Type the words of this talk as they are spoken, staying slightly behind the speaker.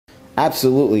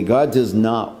Absolutely. God does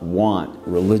not want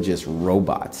religious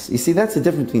robots. You see, that's the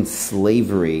difference between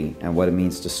slavery and what it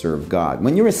means to serve God.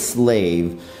 When you're a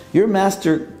slave, your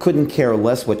master couldn't care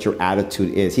less what your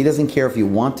attitude is. He doesn't care if you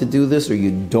want to do this or you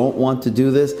don't want to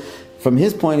do this. From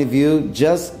his point of view,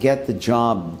 just get the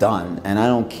job done. And I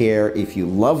don't care if you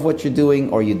love what you're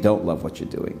doing or you don't love what you're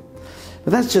doing.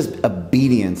 But that's just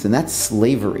obedience, and that's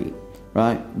slavery,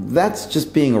 right? That's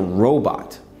just being a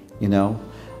robot, you know,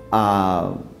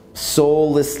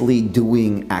 soullessly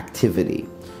doing activity.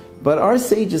 But our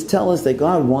sages tell us that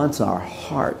God wants our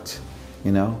heart,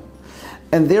 you know.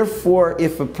 And therefore,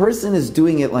 if a person is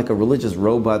doing it like a religious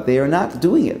robot, they are not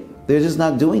doing it. They're just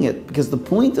not doing it. Because the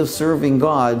point of serving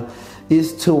God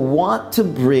is to want to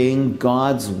bring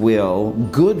God's will,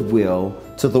 goodwill,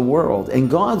 to the world. And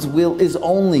God's will is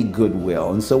only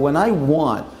goodwill. And so when I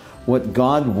want what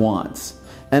God wants,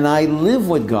 and I live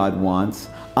what God wants,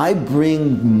 I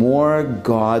bring more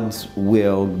God's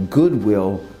will,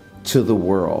 goodwill, to the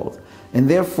world. And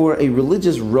therefore, a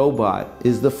religious robot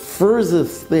is the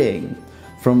furthest thing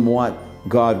from what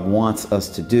God wants us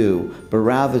to do, but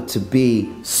rather to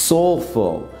be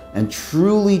soulful and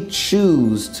truly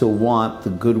choose to want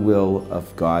the goodwill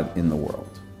of God in the world.